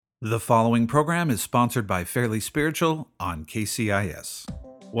The following program is sponsored by Fairly Spiritual on KCIS.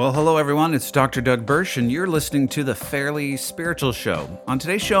 Well, hello everyone, it's Dr. Doug Birch, and you're listening to the Fairly Spiritual Show. On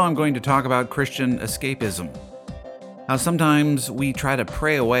today's show, I'm going to talk about Christian escapism. How sometimes we try to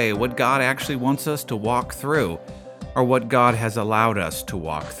pray away what God actually wants us to walk through, or what God has allowed us to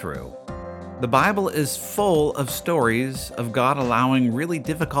walk through. The Bible is full of stories of God allowing really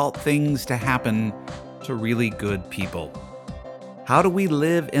difficult things to happen to really good people. How do we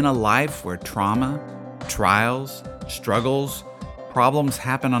live in a life where trauma, trials, struggles, problems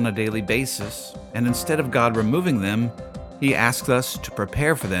happen on a daily basis, and instead of God removing them, He asks us to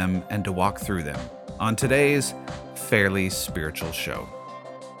prepare for them and to walk through them? On today's Fairly Spiritual Show.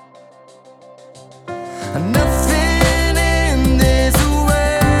 Nothing in this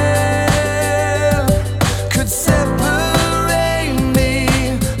world could separate me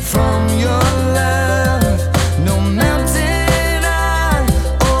from your love. No mountain high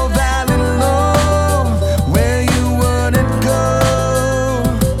or valley low where you wouldn't go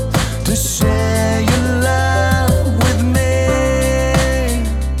to share your love with me.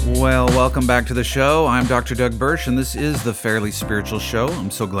 Well, welcome back to the show. I'm Dr. Doug Birch, and this is the Fairly Spiritual Show.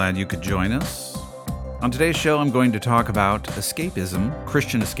 I'm so glad you could join us. On today's show, I'm going to talk about escapism,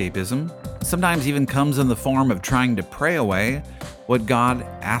 Christian escapism. Sometimes even comes in the form of trying to pray away what God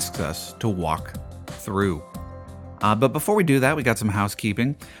asks us to walk through. But before we do that, we got some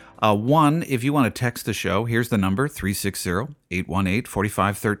housekeeping. One, if you want to text the show, here's the number,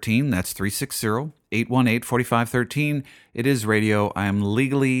 360-818-4513. That's 360-818-4513. It is radio. I am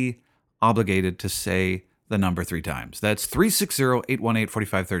legally obligated to say the number 3 times. That's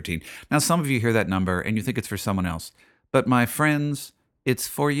 360-818-4513. Now, some of you hear that number and you think it's for someone else. But my friends, it's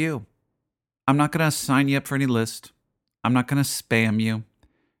for you. I'm not going to sign you up for any list. I'm not going to spam you.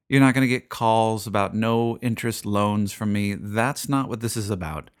 You're not going to get calls about no interest loans from me. That's not what this is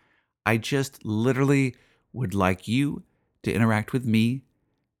about. I just literally would like you to interact with me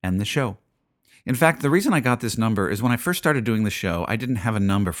and the show. In fact, the reason I got this number is when I first started doing the show, I didn't have a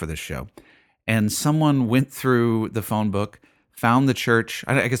number for this show. And someone went through the phone book, found the church.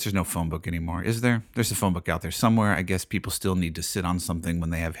 I guess there's no phone book anymore, is there? There's a phone book out there somewhere. I guess people still need to sit on something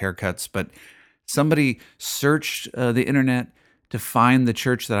when they have haircuts. But somebody searched the internet to find the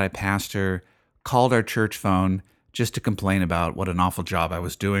church that I pastor, called our church phone just to complain about what an awful job I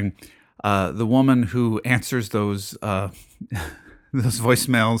was doing. The woman who answers those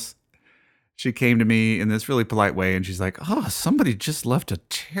voicemails, she came to me in this really polite way, and she's like, "Oh, somebody just left a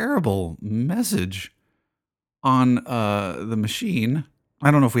terrible message on the machine.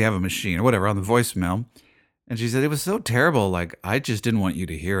 I don't know if we have a machine or whatever, on the voicemail." And she said, "It was so terrible, like, I just didn't want you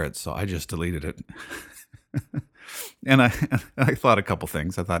to hear it, so I just deleted it." And I thought a couple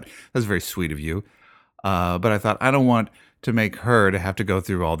things. I thought, that's very sweet of you. But I thought, I don't want to make her to have to go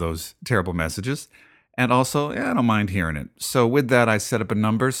through all those terrible messages. And also, I don't mind hearing it. So with that, I set up a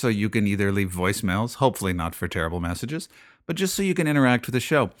number so you can either leave voicemails, hopefully not for terrible messages, but just so you can interact with the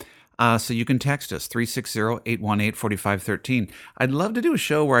show. So you can text us, 360-818-4513. I'd love to do a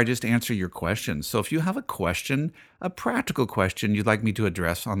show where I just answer your questions. So if you have a question, a practical question you'd like me to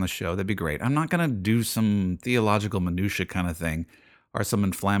address on the show, that'd be great. I'm not going to do some theological minutia kind of thing or some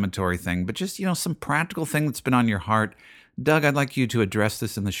inflammatory thing, but just, some practical thing that's been on your heart. Doug, I'd like you to address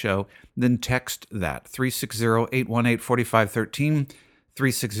this in the show. Then text that, 360-818-4513,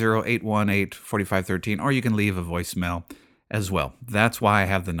 360-818-4513, or you can leave a voicemail as well. That's why I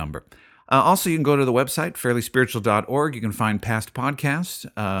have the number. Also, you can go to the website, fairlyspiritual.org. You can find past podcasts,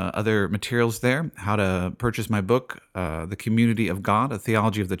 other materials there, how to purchase my book, The Community of God, A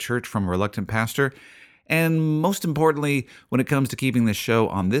Theology of the Church from a Reluctant Pastor. And most importantly, when it comes to keeping this show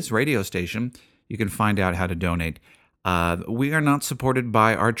on this radio station, you can find out how to donate. We are not supported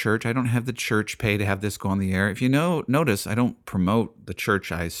by our church. I don't have the church pay to have this go on the air. If you notice, I don't promote the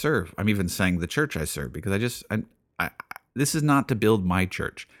church I serve. I'm even saying the church I serve because this is not to build my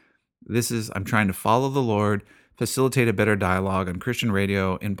church. I'm trying to follow the Lord, facilitate a better dialogue on Christian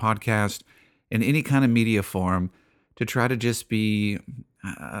radio, in podcast, in any kind of media form, to try to just be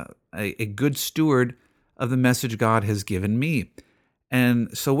a good steward of the message God has given me.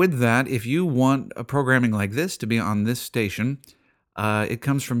 And so with that, if you want a programming like this to be on this station, it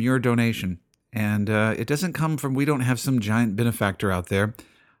comes from your donation. And it doesn't come from, we don't have some giant benefactor out there.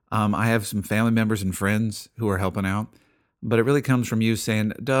 I have some family members and friends who are helping out. But it really comes from you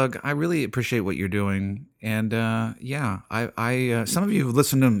saying, "Doug, I really appreciate what you're doing." And some of you have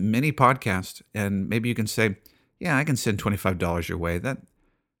listened to many podcasts, and maybe you can say, "Yeah, I can send $25 your way." That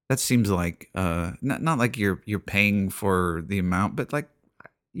seems like not like you're paying for the amount, but like,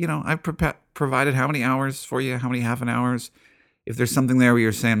 I've provided how many hours for you, how many half an hours. if there's something there where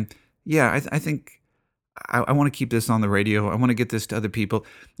you're saying, yeah, I think I want to keep this on the radio. I want to get this to other people.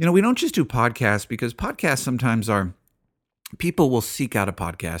 We don't just do podcasts because podcasts sometimes are, people will seek out a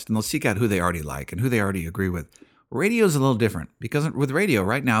podcast and they'll seek out who they already like and who they already agree with. Radio is a little different because with radio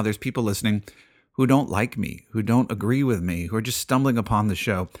right now, there's people listening who don't like me, who don't agree with me, who are just stumbling upon the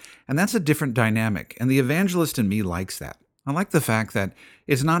show. And that's a different dynamic. And the evangelist in me likes that. I like the fact that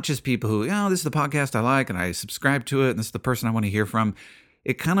it's not just people who, this is the podcast I like and I subscribe to it and this is the person I want to hear from.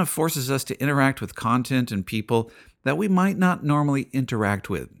 It kind of forces us to interact with content and people that we might not normally interact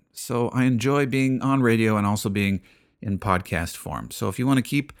with. So I enjoy being on radio and also being in podcast form. So if you want to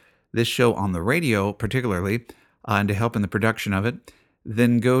keep this show on the radio particularly, and to help in the production of it,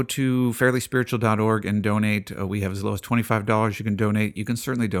 then go to fairlyspiritual.org and donate. We have as low as $25 you can donate. You can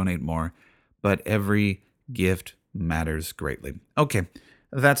certainly donate more, but every gift matters greatly. Okay,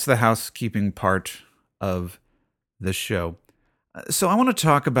 that's the housekeeping part of the show. So I want to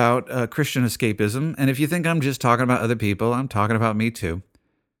talk about Christian escapism, and if you think I'm just talking about other people, I'm talking about me too.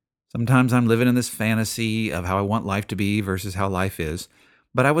 Sometimes I'm living in this fantasy of how I want life to be versus how life is.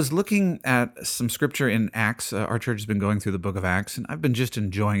 But I was looking at some scripture in Acts. Our church has been going through the book of Acts, and I've been just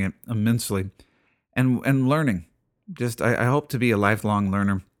enjoying it immensely and learning. I hope to be a lifelong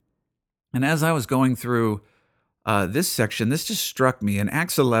learner. And as I was going through this section, this just struck me. In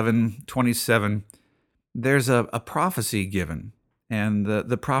Acts 11:27, there's a prophecy given, and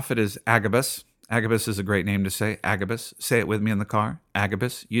the prophet is Agabus. Agabus is a great name to say. Agabus. Say it with me in the car.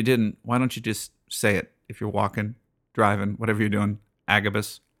 Agabus. You didn't. Why don't you just say it if you're walking, driving, whatever you're doing?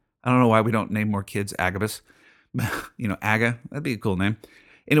 Agabus. I don't know why we don't name more kids Agabus. Aga, that'd be a cool name.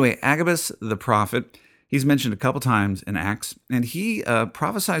 Anyway, Agabus the prophet, he's mentioned a couple times in Acts, and he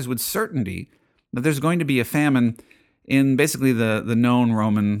prophesies with certainty that there's going to be a famine in basically the known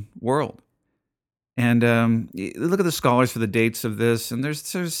Roman world. And look at the scholars for the dates of this, and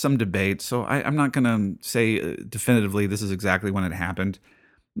there's some debate, so I'm not going to say definitively this is exactly when it happened.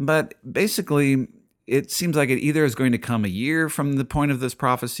 But basically, it seems like it either is going to come a year from the point of this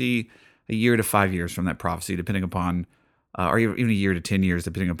prophecy, a year to 5 years from that prophecy, depending upon, or even a year to 10 years,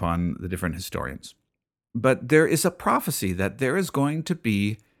 depending upon the different historians. But there is a prophecy that there is going to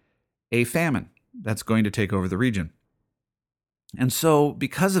be a famine that's going to take over the region. And so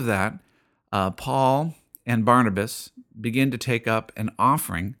because of that, Paul and Barnabas begin to take up an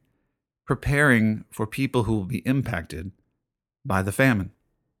offering, preparing for people who will be impacted by the famine.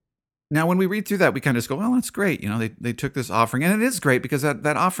 Now, when we read through that, we kind of just go, well, that's great. They took this offering, and it is great because that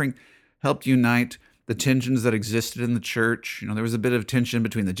offering helped unite the tensions that existed in the church. There was a bit of tension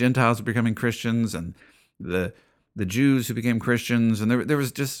between the Gentiles becoming Christians and the Jews who became Christians, and there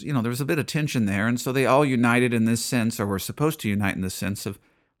was just, there was a bit of tension there, and so they all united in this sense, or were supposed to unite in this sense of,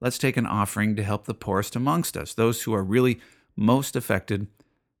 let's take an offering to help the poorest amongst us, those who are really most affected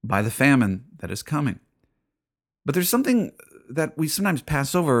by the famine that is coming. But there's something that we sometimes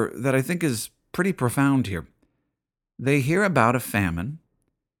pass over that I think is pretty profound here. They hear about a famine,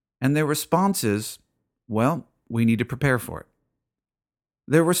 and their response is, well, we need to prepare for it.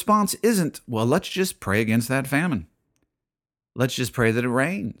 Their response isn't, well, let's just pray against that famine. Let's just pray that it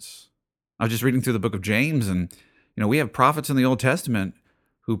rains. I was just reading through the book of James, and we have prophets in the Old Testament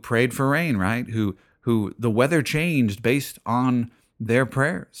who prayed for rain, right? Who the weather changed based on their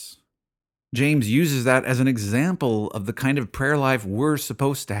prayers. James uses that as an example of the kind of prayer life we're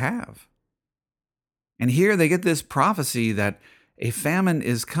supposed to have. And here they get this prophecy that a famine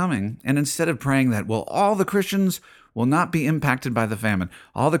is coming, and instead of praying that, well, all the Christians will not be impacted by the famine.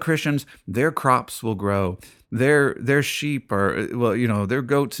 All the Christians, their crops will grow. Their sheep are, their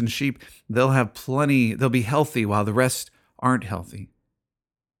goats and sheep, they'll have plenty, they'll be healthy while the rest aren't healthy.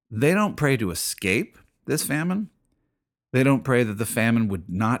 They don't pray to escape this famine. They don't pray that the famine would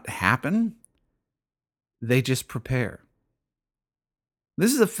not happen. They just prepare.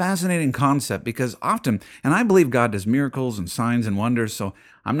 This is a fascinating concept because often, and I believe God does miracles and signs and wonders, so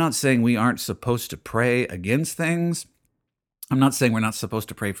I'm not saying we aren't supposed to pray against things. I'm not saying we're not supposed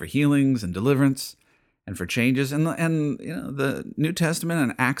to pray for healings and deliverance and for changes. And the New Testament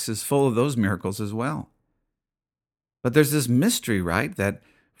and Acts is full of those miracles as well. But there's this mystery, right, that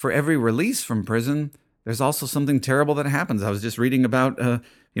for every release from prison, there's also something terrible that happens. I was just reading about,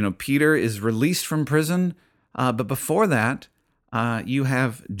 Peter is released from prison, but before that, you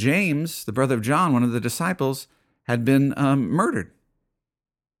have James, the brother of John, one of the disciples, had been murdered.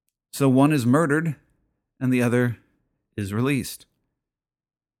 So one is murdered and the other is released.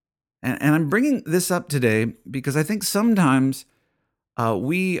 And I'm bringing this up today because I think sometimes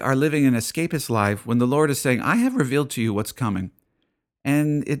we are living an escapist life when the Lord is saying, I have revealed to you what's coming.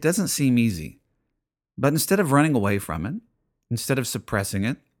 And it doesn't seem easy. But instead of running away from it, Instead of suppressing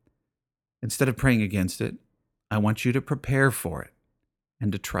it, instead of praying against it, I want you to prepare for it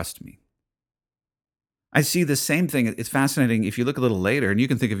and to trust me. I see the same thing. It's fascinating if you look a little later, and you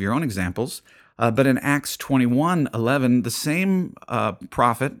can think of your own examples. But in Acts 21:11, the same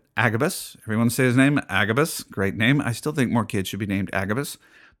prophet, Agabus, everyone say his name, Agabus, great name. I still think more kids should be named Agabus.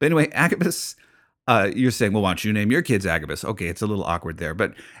 But anyway, Agabus, you're saying, well, why don't you name your kids Agabus? Okay, it's a little awkward there.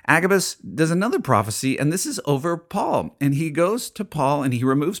 But Agabus does another prophecy, and this is over Paul. And he goes to Paul, and he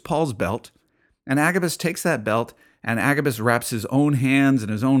removes Paul's belt. And Agabus takes that belt, and Agabus wraps his own hands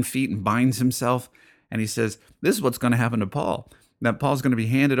and his own feet and binds himself. And he says, this is what's going to happen to Paul. That Paul's going to be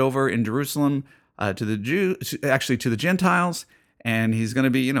handed over in Jerusalem to the Jews, actually to the Gentiles, and he's going to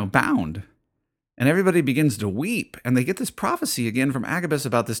be, bound. And everybody begins to weep, and they get this prophecy again from Agabus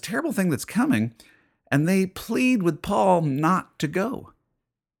about this terrible thing that's coming, and they plead with Paul not to go.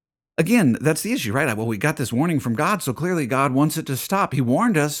 Again, that's the issue, right? Well, we got this warning from God, so clearly God wants it to stop. He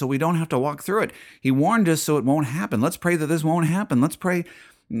warned us so we don't have to walk through it. He warned us so it won't happen. Let's pray that this won't happen. Let's pray,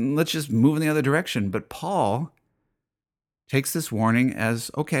 let's just move in the other direction. But Paul takes this warning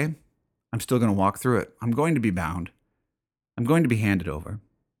as, okay, I'm still going to walk through it. I'm going to be bound. I'm going to be handed over.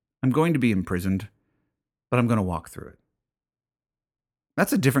 I'm going to be imprisoned, but I'm going to walk through it.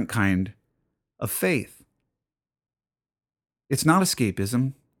 That's a different kind of faith. It's not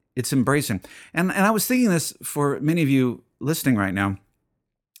escapism. It's embracing. And I was thinking this for many of you listening right now,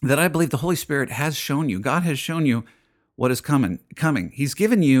 that I believe the Holy Spirit has shown you, God has shown you what is coming. He's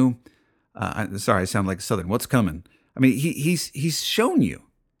given you, sorry, I sound like Southern, what's coming? I mean, he's shown you.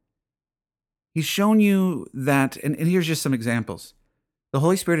 He's shown you that, and here's just some examples. The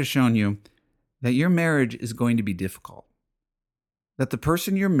Holy Spirit has shown you that your marriage is going to be difficult. That the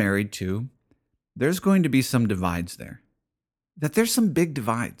person you're married to, there's going to be some divides there. That there's some big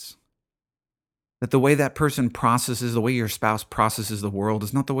divides. That the way that person processes, the way your spouse processes the world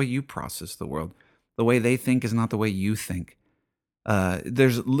is not the way you process the world. The way they think is not the way you think.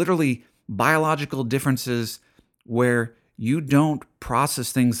 There's literally biological differences where you don't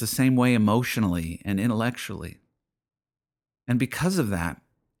process things the same way emotionally and intellectually. And because of that,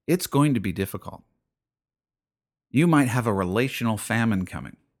 it's going to be difficult. You might have a relational famine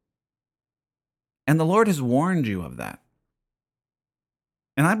coming. And the Lord has warned you of that.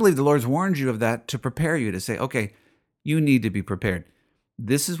 And I believe the Lord's warned you of that to prepare you, to say, okay, you need to be prepared.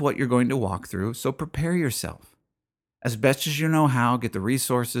 This is what you're going to walk through, so prepare yourself. As best as you know how, get the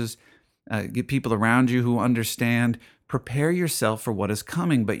resources, get people around you who understand. Prepare yourself for what is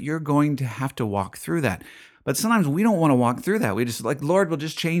coming, but you're going to have to walk through that. But sometimes we don't want to walk through that. We just Lord, will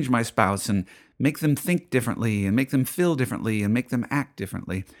just change my spouse and make them think differently and make them feel differently and make them act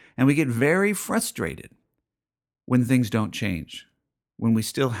differently. And we get very frustrated when things don't change, when we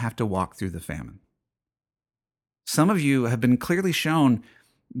still have to walk through the famine. Some of you have been clearly shown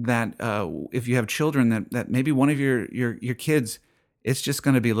that if you have children, that maybe one of your kids, it's just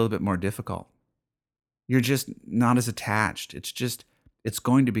going to be a little bit more difficult. You're just not as attached. It's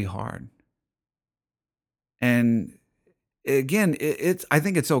going to be hard. And again, I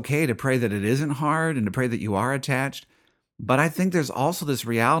think it's okay to pray that it isn't hard and to pray that you are attached. But I think there's also this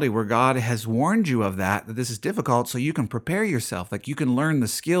reality where God has warned you of that this is difficult, so you can prepare yourself. Like you can learn the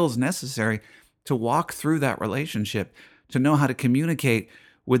skills necessary to walk through that relationship, to know how to communicate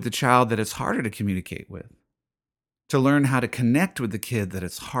with the child that it's harder to communicate with, to learn how to connect with the kid that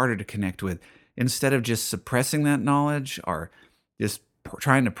it's harder to connect with, instead of just suppressing that knowledge or just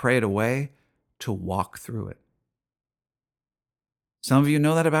trying to pray it away, to walk through it. Some of you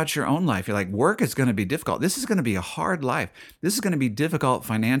know that about your own life. You're like, work is going to be difficult. This is going to be a hard life. This is going to be difficult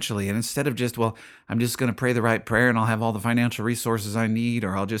financially. And instead of just, well, I'm just going to pray the right prayer and I'll have all the financial resources I need,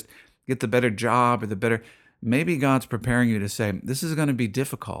 or I'll just get the better job or the better, maybe God's preparing you to say, this is going to be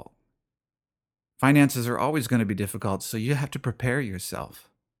difficult. Finances are always going to be difficult, so you have to prepare yourself.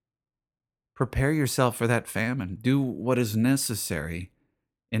 Prepare yourself for that famine. Do what is necessary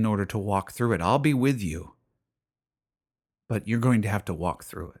in order to walk through it. I'll be with you, but you're going to have to walk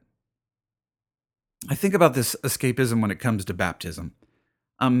through it. I think about this escapism when it comes to baptism.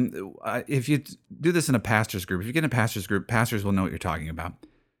 If you do this in a pastor's group, if you get in a pastor's group, pastors will know what you're talking about.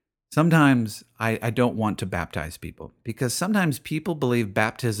 Sometimes I don't want to baptize people because sometimes people believe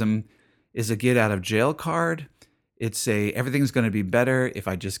baptism is a get out of jail card. It's everything's going to be better if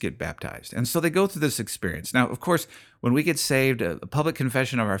I just get baptized. And so they go through this experience. Now, of course, when we get saved, a public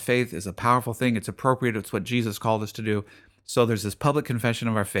confession of our faith is a powerful thing. It's appropriate. It's what Jesus called us to do. So there's this public confession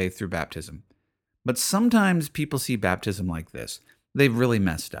of our faith through baptism. But sometimes people see baptism like this. They've really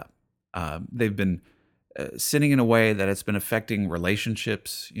messed up. They've been sinning in a way that it's been affecting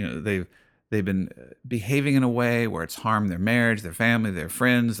relationships. You know, They've been behaving in a way where it's harmed their marriage, their family, their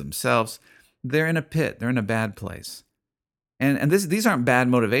friends, themselves. They're in a pit. They're in a bad place. And these aren't bad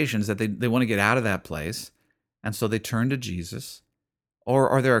motivations that they want to get out of that place. And so they turn to Jesus.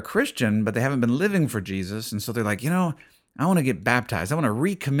 Or they're a Christian, but they haven't been living for Jesus. And so they're like, I want to get baptized. I want to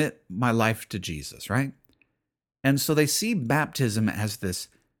recommit my life to Jesus, right? And so they see baptism as this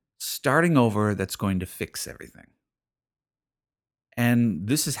starting over that's going to fix everything. And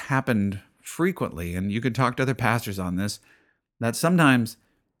this has happened frequently, and you can talk to other pastors on this, that sometimes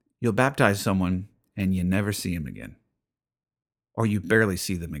you'll baptize someone and you never see him again, or you barely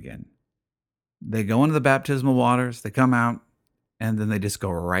see them again. They go into the baptismal waters, they come out, and then they just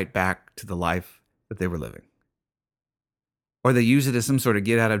go right back to the life that they were living. Or they use it as some sort of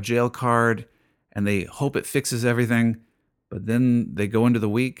get out of jail card, and they hope it fixes everything, but then they go into the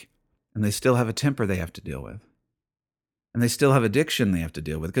week, and they still have a temper they have to deal with. And they still have addiction they have to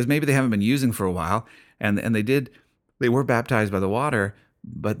deal with, because maybe they haven't been using for a while, and they were baptized by the water,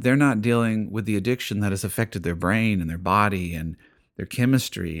 but they're not dealing with the addiction that has affected their brain and their body and their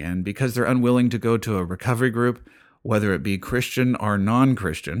chemistry. And because they're unwilling to go to a recovery group, whether it be Christian or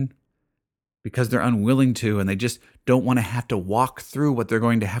non-Christian, because they're unwilling to, and they just don't want to have to walk through what they're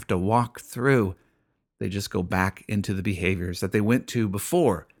going to have to walk through, they just go back into the behaviors that they went to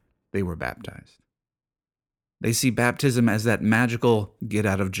before they were baptized. They see baptism as that magical get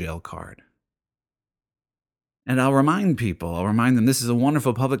out of jail card. And I'll remind them this is a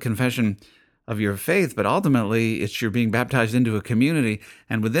wonderful public confession of your faith, but ultimately it's you're being baptized into a community,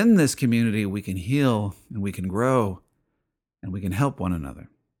 and within this community we can heal and we can grow and we can help one another.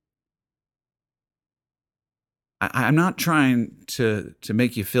 I'm not trying to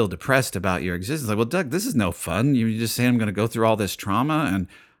make you feel depressed about your existence. Like, well, Doug, this is no fun. You just say I'm going to go through all this trauma and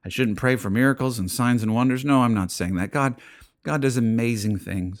I shouldn't pray for miracles and signs and wonders. No, I'm not saying that. God does amazing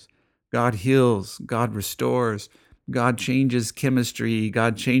things. God heals. God restores. God changes chemistry.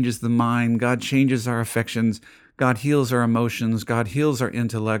 God changes the mind. God changes our affections. God heals our emotions. God heals our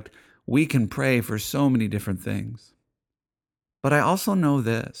intellect. We can pray for so many different things. But I also know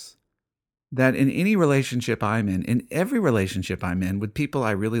this, that in any relationship I'm in every relationship I'm in with people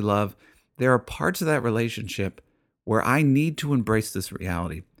I really love, there are parts of that relationship where I need to embrace this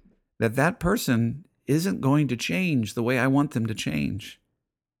reality that person isn't going to change the way I want them to change.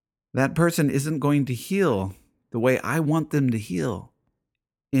 That person isn't going to heal the way I want them to heal.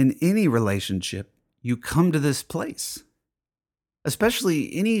 In any relationship, you come to this place,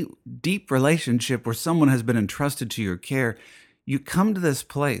 especially any deep relationship where someone has been entrusted to your care. You come to this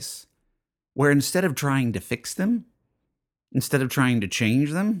place where instead of trying to fix them, instead of trying to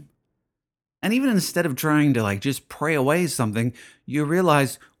change them, and even instead of trying to just pray away something, you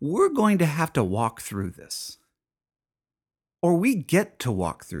realize we're going to have to walk through this. Or we get to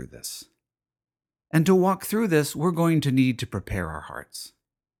walk through this. And to walk through this, we're going to need to prepare our hearts.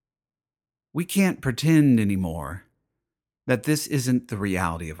 We can't pretend anymore that this isn't the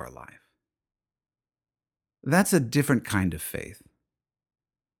reality of our life. That's a different kind of faith.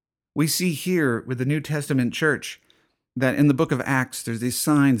 We see here with the New Testament church that in the book of Acts, there's these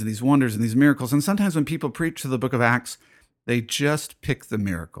signs and these wonders and these miracles. And sometimes when people preach to the book of Acts, they just pick the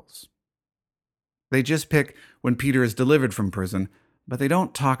miracles. They just pick when Peter is delivered from prison, but they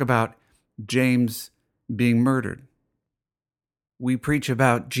don't talk about James being murdered. We preach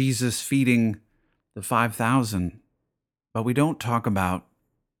about Jesus feeding the 5,000, but we don't talk about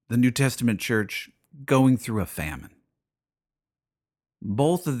the New Testament church going through a famine.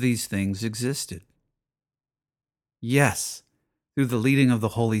 Both of these things existed. Yes, through the leading of the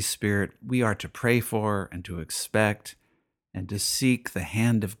Holy Spirit, we are to pray for and to expect and to seek the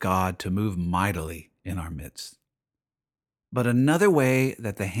hand of God to move mightily in our midst. But another way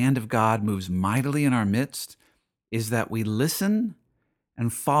that the hand of God moves mightily in our midst is that we listen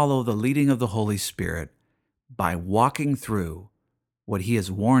and follow the leading of the Holy Spirit by walking through what He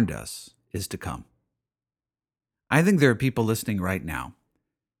has warned us is to come. I think there are people listening right now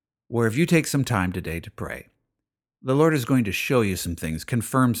where if you take some time today to pray, the Lord is going to show you some things,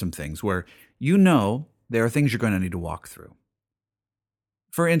 confirm some things where there are things you're going to need to walk through.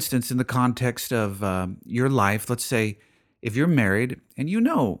 For instance, in the context of your life, let's say if you're married and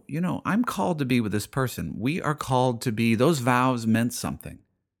I'm called to be with this person. We are called to be, those vows meant something.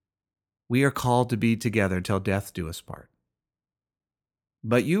 We are called to be together till death do us part.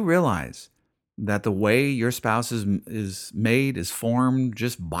 But you realize that the way your spouse is made, is formed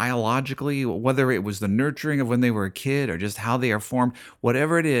just biologically, whether it was the nurturing of when they were a kid or just how they are formed,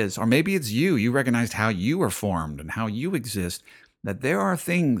 whatever it is, or maybe it's you recognized how you were formed and how you exist, that there are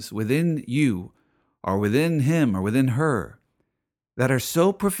things within you or within him or within her that are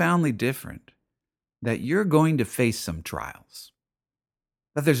so profoundly different that you're going to face some trials,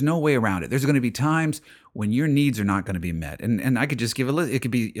 that there's no way around it. There's going to be times when your needs are not going to be met. And I could just give a list. It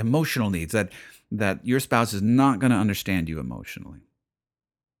could be emotional needs that your spouse is not going to understand you emotionally.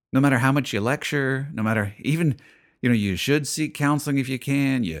 No matter how much you lecture, no matter even, you should seek counseling if you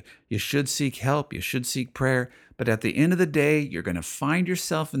can. You should seek help. You should seek prayer. But at the end of the day, you're going to find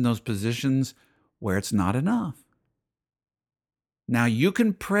yourself in those positions where it's not enough. Now, you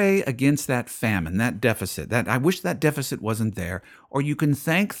can pray against that famine, that deficit, that I wish that deficit wasn't there, or you can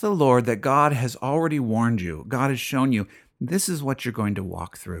thank the Lord that God has already warned you. God has shown you this is what you're going to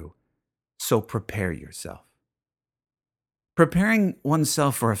walk through. So prepare yourself. Preparing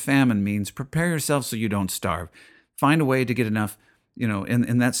oneself for a famine means prepare yourself so you don't starve. Find a way to get enough,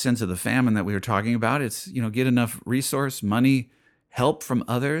 in that sense of the famine that we were talking about, it's, get enough resource, money, help from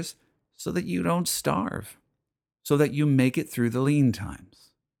others so that you don't starve, so that you make it through the lean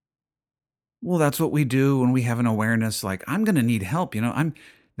times. Well, that's what we do when we have an awareness like, I'm going to need help.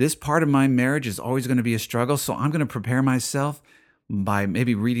 This part of my marriage is always going to be a struggle, so I'm going to prepare myself by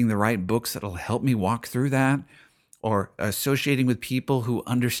maybe reading the right books that'll help me walk through that, or associating with people who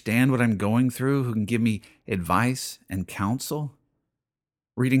understand what I'm going through, who can give me advice and counsel,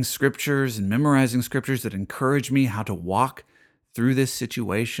 reading scriptures and memorizing scriptures that encourage me how to walk through this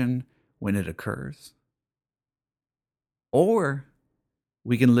situation when it occurs. Or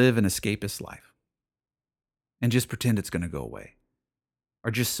we can live an escapist life and just pretend it's going to go away,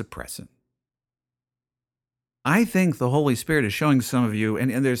 or just suppress it. I think the Holy Spirit is showing some of you,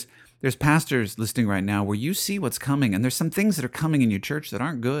 and there's pastors listening right now where you see what's coming, and there's some things that are coming in your church that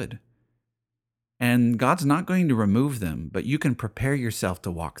aren't good. And God's not going to remove them, but you can prepare yourself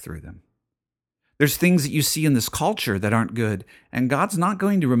to walk through them. There's things that you see in this culture that aren't good, and God's not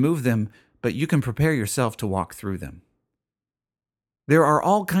going to remove them, but you can prepare yourself to walk through them. There are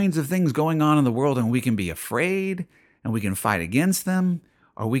all kinds of things going on in the world, and we can be afraid, and we can fight against them,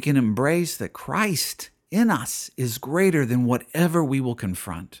 or we can embrace that Christ in us is greater than whatever we will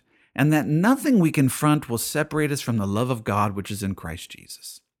confront, and that nothing we confront will separate us from the love of God which is in Christ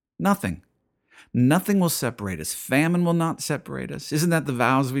Jesus. Nothing. Nothing will separate us. Famine will not separate us. Isn't that the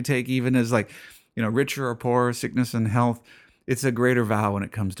vows we take even as richer or poorer, sickness and health? It's a greater vow when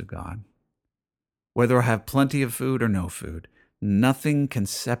it comes to God. Whether I have plenty of food or no food, nothing can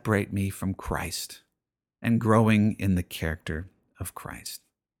separate me from Christ and growing in the character of Christ.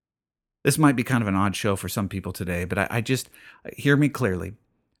 This might be kind of an odd show for some people today, but I just, hear me clearly.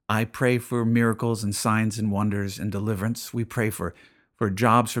 I pray for miracles and signs and wonders and deliverance. We pray for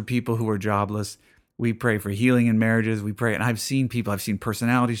jobs for people who are jobless. We pray for healing in marriages. We pray, and I've seen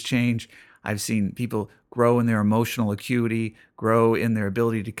personalities change. I've seen people grow in their emotional acuity, grow in their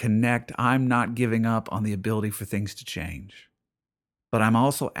ability to connect. I'm not giving up on the ability for things to change. But I'm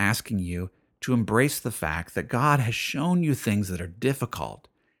also asking you to embrace the fact that God has shown you things that are difficult.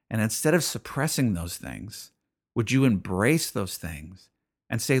 And instead of suppressing those things, would you embrace those things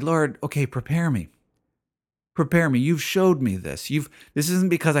and say, Lord, okay, prepare me. Prepare me. You've showed me this. This isn't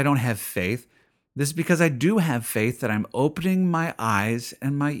because I don't have faith. This is because I do have faith that I'm opening my eyes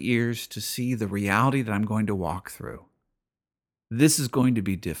and my ears to see the reality that I'm going to walk through. This is going to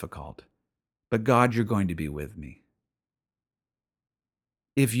be difficult, but God, you're going to be with me.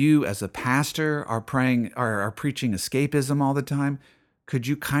 If you, as a pastor, are preaching escapism all the time, could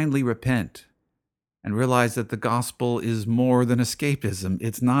you kindly repent and realize that the gospel is more than escapism?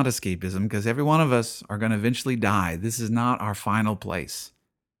 It's not escapism, because every one of us are going to eventually die. This is not our final place.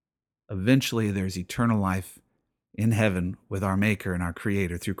 Eventually, there's eternal life in heaven with our Maker and our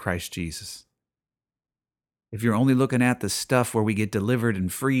Creator through Christ Jesus. If you're only looking at the stuff where we get delivered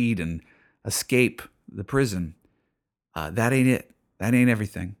and freed and escape the prison, that ain't it. That ain't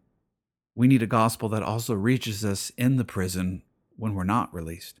everything. We need a gospel that also reaches us in the prison when we're not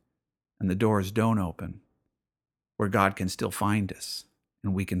released and the doors don't open, where God can still find us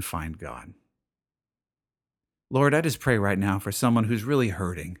and we can find God. Lord, I just pray right now for someone who's really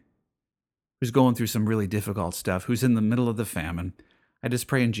hurting, who's going through some really difficult stuff, who's in the middle of the famine. I just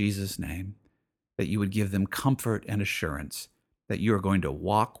pray in Jesus' name that you would give them comfort and assurance that you are going to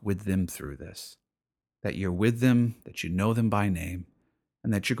walk with them through this, that you're with them, that you know them by name,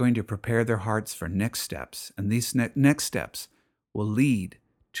 and that you're going to prepare their hearts for next steps. And these next steps will lead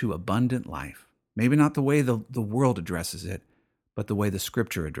to abundant life. Maybe not the way the world addresses it, but the way the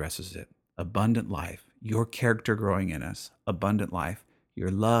Scripture addresses it. Abundant life, your character growing in us, abundant life,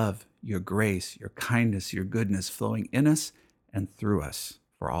 your love, your grace, your kindness, your goodness flowing in us and through us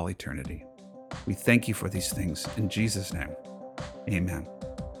for all eternity. We thank you for these things in Jesus' name. Amen.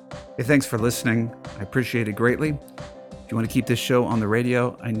 Hey, thanks for listening. I appreciate it greatly. If If you want to keep this show on the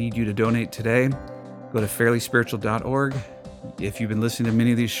radio, I need you to donate today. Go to fairlyspiritual.org. If you've been listening to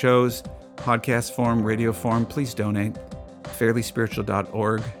many of these shows, podcast form, radio form, please donate.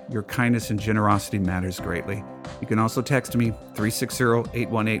 fairlyspiritual.org. Your kindness and generosity matters greatly. You can also text me,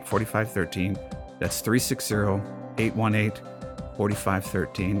 360-818-4513. That's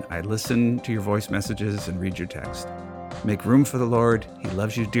 360-818-4513. I listen to your voice messages and read your text. Make room for the Lord. He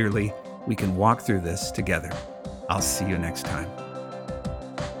loves you dearly. We can walk through this together. I'll see you next time.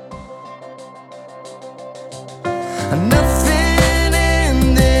 Nothing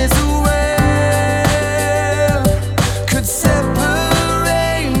in this world could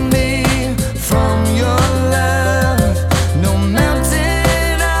separate me from your love. No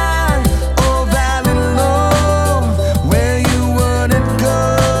mountain high or valley low where you wouldn't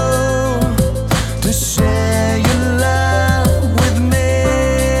go to share your love with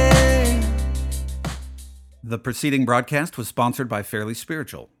me. The preceding broadcast was sponsored by Fairly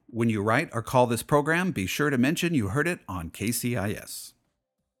Spiritual. When you write or call this program, be sure to mention you heard it on KCIS.